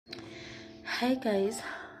Hi guys,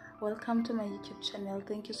 welcome to my YouTube channel.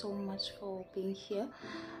 Thank you so much for being here.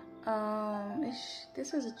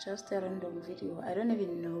 This is just a random video. I don't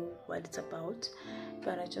even know what it's about,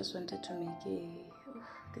 but I just wanted to make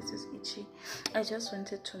this is itchy. I just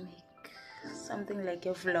wanted to make something like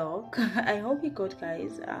a vlog. I hope you good,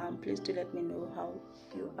 guys. Please do let me know how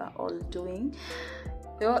you are all doing.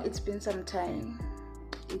 Well, it's been some time,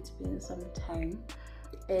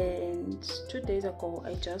 and 2 days ago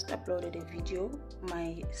I just uploaded a video,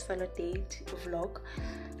 my salad date vlog.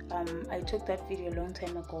 I took that video a long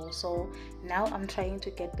time ago, so now I'm trying to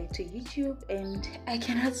get back to YouTube and I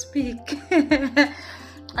cannot speak.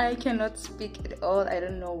 I cannot speak at all. I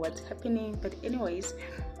don't know what's happening, but anyways,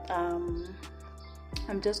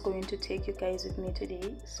 I'm just going to take you guys with me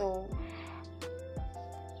today. So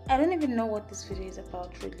I don't even know what this video is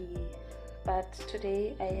about really, but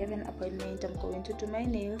today I have an appointment. I'm going to do my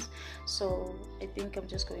nails, so I think I'm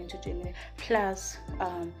just going to do it. Plus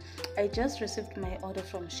I just received my order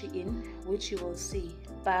from Shein, which you will see,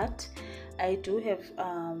 but I do have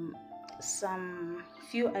some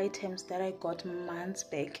few items that I got months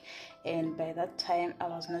back, and by that time I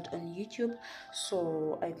was not on YouTube,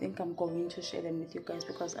 so I think I'm going to share them with you guys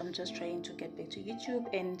because I'm just trying to get back to YouTube,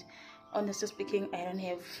 and honestly speaking, I don't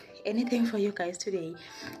have anything for you guys today.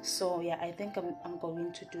 So yeah, I think I'm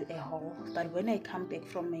going to do a haul, but when I come back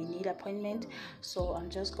from my nail appointment, so I'm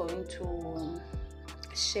just going to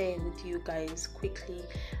share with you guys quickly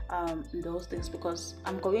those things, because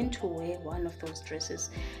I'm going to wear one of those dresses.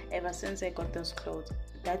 Ever since I got those clothes,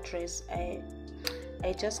 that dress, I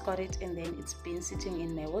just got it, and then it's been sitting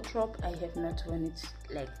in my wardrobe. I have not worn it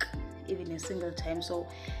like even a single time, so,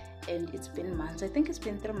 and it's been months. I think it's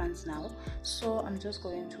been 3 months now. So I'm just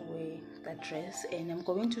going to wear that dress, and I'm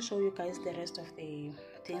going to show you guys the rest of the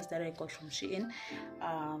things that I got from Shein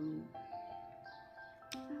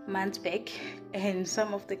months back, and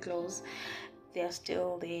some of the clothes, they are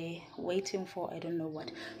still there waiting for I don't know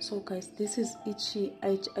what. So guys, this is itchy.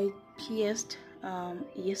 I pierced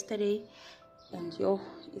yesterday, and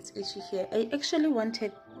it's itchy here. I actually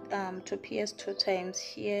wanted to pierce 2 times,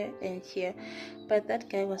 here and here, but that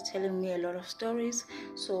guy was telling me a lot of stories,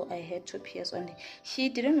 so I had to pierce only. He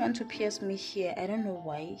didn't want to pierce me here. I don't know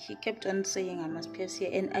why. He kept on saying I must pierce here,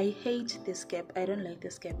 and I hate this gap. I don't like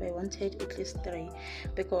this gap. I wanted at least 3,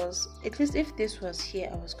 because at least if this was here,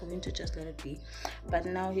 I was going to just let it be, but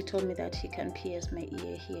now he told me that he can pierce my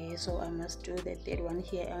ear here, so I must do the 3rd one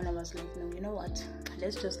here, and I was like, no, you know what,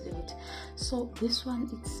 let's just leave it. So this one,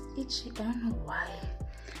 it's itchy. I don't know why.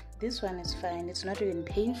 This one is fine, it's not even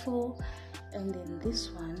painful, and then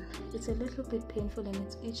this one, it's a little bit painful and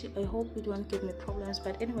it's itchy. I hope it won't give me problems,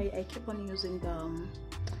 but anyway, I keep on using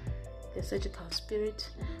the surgical spirit,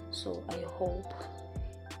 so I hope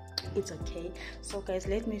it's okay. So guys,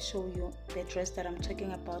 let me show you the dress that I'm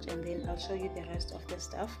talking about, and then I'll show you the rest of the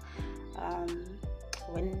stuff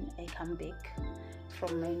when I come back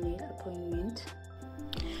from my nail appointment.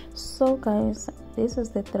 So guys, this is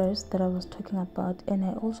the dress that I was talking about, and I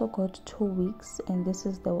also got 2 weeks, and this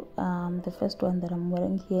is the first one that I'm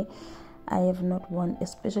wearing here. I have not worn,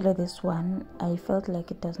 especially this one. I felt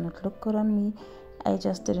like it does not look good on me. I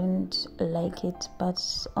just didn't like it,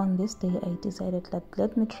 but on this day I decided that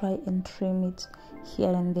let me try and trim it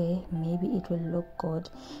here and there, maybe it will look good.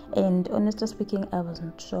 And honestly speaking, I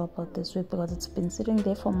wasn't sure about this wig because it's been sitting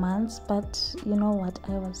there for months, but you know what,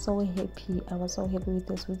 I was so happy with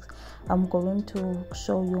this wig. I'm going to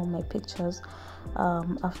show you my pictures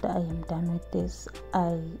after I am done with this.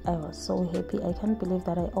 I was so happy. I can't believe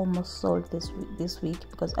that I almost sold this wig,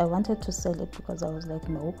 because I wanted to sell it, because I was like,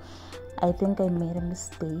 no, I think I made a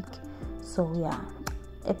mistake. So yeah,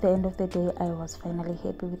 at the end of the day, I was finally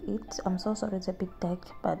happy with it. I'm so sorry it's a bit dark,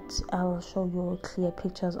 but I will show you clear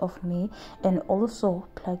pictures of me, and also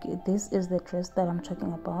plug it. This is the dress that I'm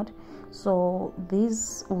talking about. So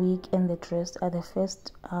this wig and the dress are the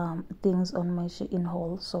first things on my Shein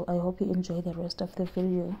haul, so I hope you enjoy the rest of the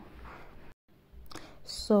video.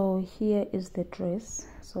 So here is the dress.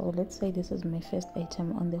 So let's say this is my first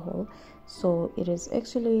item on the haul. So it is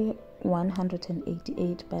actually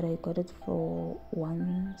 188, but I got it for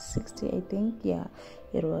 160, I think. Yeah,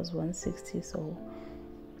 it was 160. So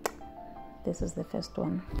this is the first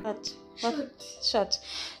one. Shut.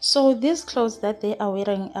 So these clothes that they are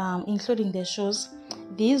wearing, including the shoes,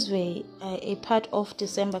 these were a part of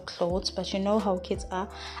December clothes, but you know how kids are.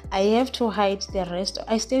 I have to hide the rest.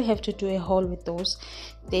 I still have to do a haul with those.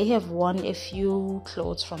 They have worn a few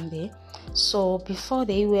clothes from there, so before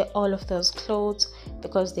they wear all of those clothes,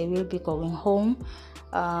 because they will be going home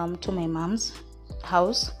to my mom's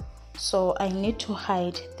house, so I need to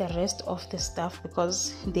hide the rest of the stuff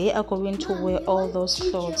because they are going to wear all those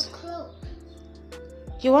clothes.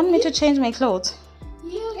 You want me to change my clothes?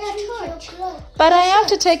 But I have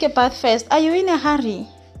to take a bath first. Are you in a hurry?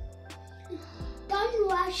 Don't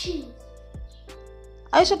rush it.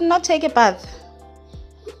 I should not take a bath.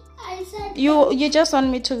 I said You just want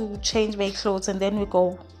me to change my clothes and then we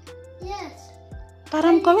go. yes. But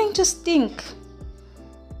I'm going to stink.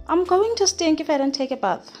 I'm going to stink if I don't take a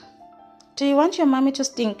bath. Do you want your mommy to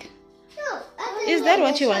stink? No. Is that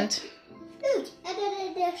what you want? Look,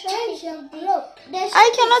 change your clothes.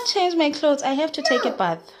 I cannot change my clothes. I have to take a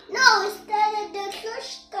bath. No, it's the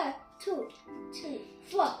first skirt. 2, 3,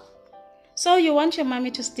 4. So you want your mommy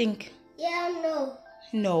to stink? Yeah, no.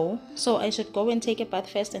 No. So I should go and take a bath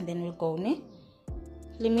first and then we'll go, ne?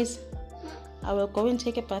 Limis, I will go and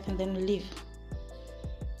take a bath and then we'll leave.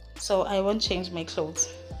 So I won't change my clothes.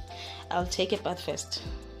 I'll take a bath first.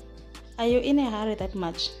 Are you in a hurry that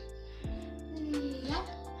much? Yeah.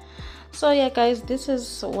 So yeah, guys, this is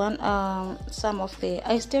some of the.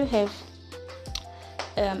 I still have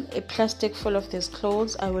a plastic full of these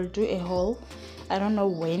clothes. I will do a haul. I don't know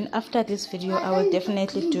when. After this video, I will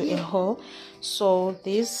definitely do a haul. So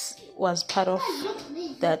this was part of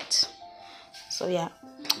that. So yeah,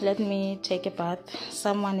 let me take a bath.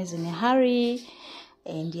 Someone is in a hurry.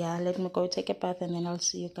 And yeah, let me go take a bath and then I'll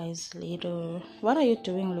see you guys later. What are you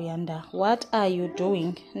doing, Luyanda? What are you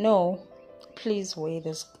doing? No, please wear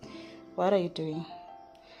this. What are you doing?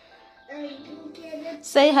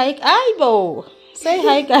 Say hi, Aibo. Say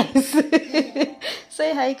hi, guys.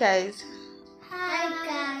 Say hi, guys. Hi,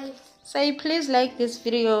 guys. Say please like this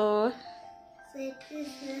video. Say please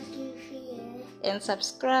like this video. And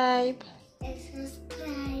subscribe. And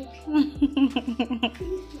subscribe.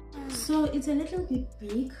 So it's a little bit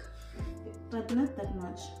big, but not that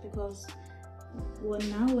much because when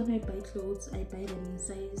I buy clothes, I buy them in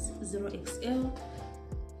size 0XL,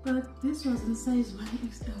 but this was in size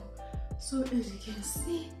 1XL. So as you can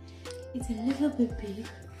see, it's a little bit big.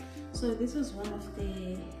 So this is one of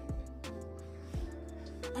the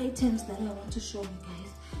items that I want to show you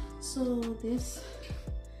guys. So this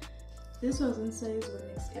was in size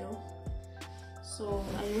 1XL. So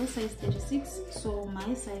I wear size 36, so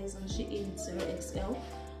my size on Shein is 0XL.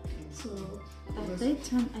 So at that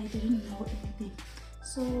time I didn't know anything.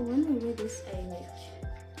 So when I wear this, I like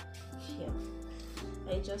here.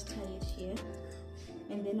 I just tie it here,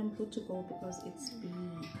 and then I'm good to go because it's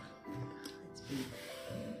big. It's big.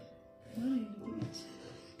 What are you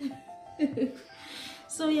looking at?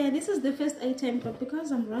 So yeah, this is the first item, but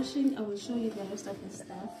because I'm rushing, I will show you the rest of the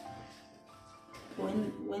stuff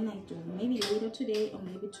when I do, maybe later today or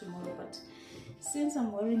maybe tomorrow. But since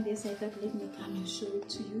I'm wearing this, I thought let me come and show it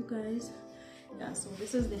to you guys. Yeah, so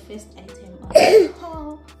this is the first item on the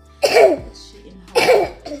haul. It's Shein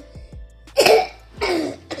haul.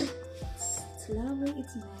 It's lovely,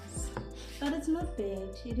 it's nice, but it's not bad.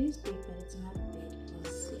 It is big, but it's not bad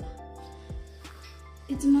because yeah,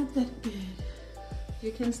 it's not that bad.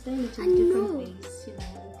 You can style it in different ways, you know,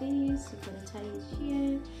 like this. You can tie it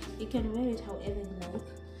here. You can wear it however you like.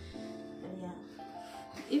 But yeah,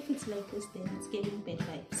 if it's like this, then it's giving bad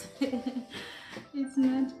vibes. It's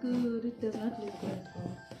not good. It does not look good at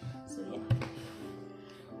all. So yeah.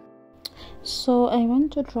 So I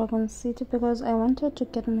went to Dragon City because I wanted to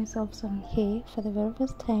get myself some hair for the very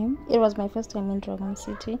first time. It was my first time in Dragon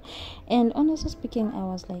City, and honestly speaking, I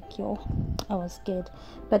was like, yo, I was scared,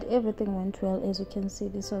 but everything went well. As you can see,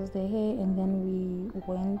 this was the hair, and then we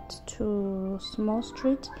went to Small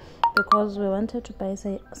Street because we wanted to buy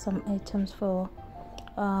some items for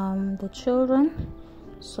the children.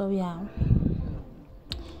 So yeah,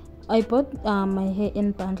 I bought my hair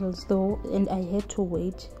in bundles though, and I had to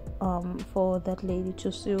wait for that lady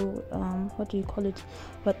to sew what do you call it,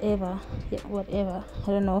 whatever, yeah, whatever, I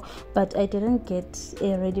don't know, but I didn't get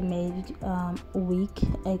a ready-made wig.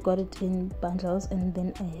 I got it in bundles, and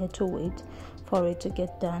then I had to wait for it to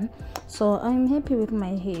get done. So I'm happy with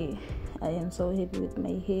my hair. I am so happy with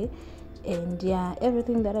my hair. And yeah,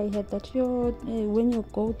 everything that I had that when you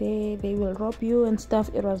go there they will rob you and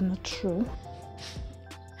stuff, it was not true.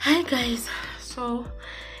 Hi guys, so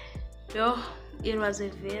it was a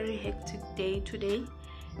very hectic day today,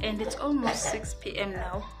 and it's almost 6 p.m.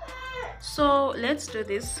 now. So let's do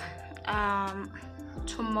this.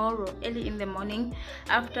 Tomorrow early in the morning,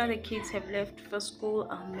 after the kids have left for school,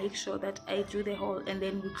 I'll make sure that I do the haul, and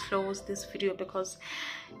then we close this video because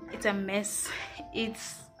it's a mess.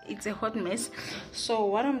 It's a hot mess. So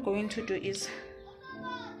what I'm going to do is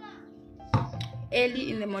early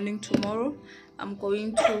in the morning tomorrow, I'm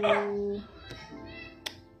going to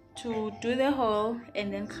to do the haul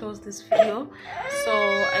and then close this video. So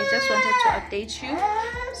I just wanted to update you.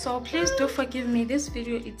 So please do forgive me. This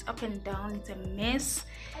video, it's up and down, it's a mess,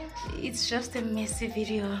 it's just a messy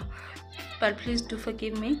video, but please do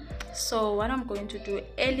forgive me. So what I'm going to do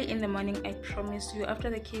early in the morning, I promise you, after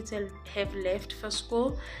the kids have left for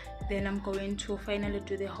school, then I'm going to finally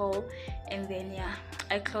do the haul, and then yeah,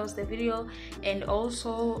 I close the video. And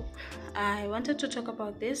also I wanted to talk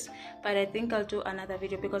about this, but I think I'll do another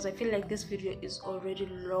video because I feel like this video is already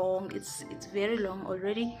long. It's very long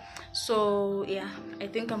already. So yeah, I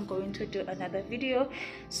think I'm going to do another video.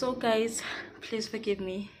 So guys, please forgive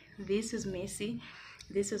me. This is messy.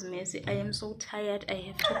 I am so tired. I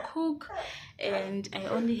have to cook, and I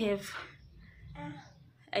only have,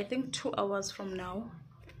 I think, 2 hours from now,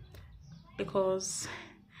 because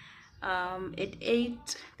at 8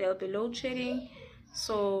 there'll be load shedding,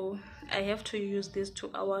 so I have to use these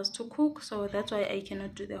 2 hours to cook. So that's why I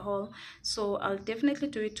cannot do the haul. So I'll definitely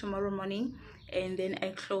do it tomorrow morning, and then I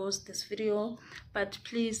close this video. But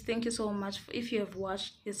please, thank you so much if you have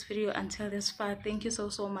watched this video until this far. Thank you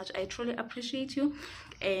so much. I truly appreciate you,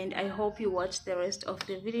 and I hope you watch the rest of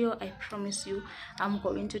the video. I promise you, I'm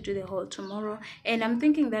going to do the haul tomorrow, and I'm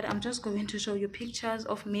thinking that I'm just going to show you pictures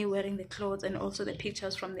of me wearing the clothes, and also the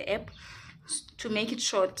pictures from the app, to make it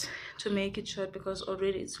short, because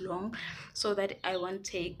already it's long, so that I won't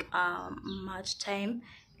take much time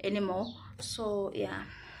anymore. So yeah,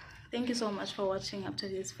 thank you so much for watching up to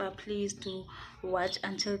this far. Please do watch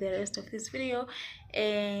until the rest of this video,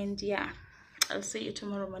 and yeah, I'll see you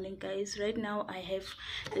tomorrow morning, guys. Right now I have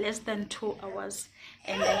less than 2 hours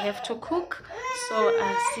and I have to cook, so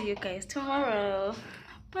I'll see you guys tomorrow.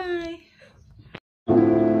 Bye.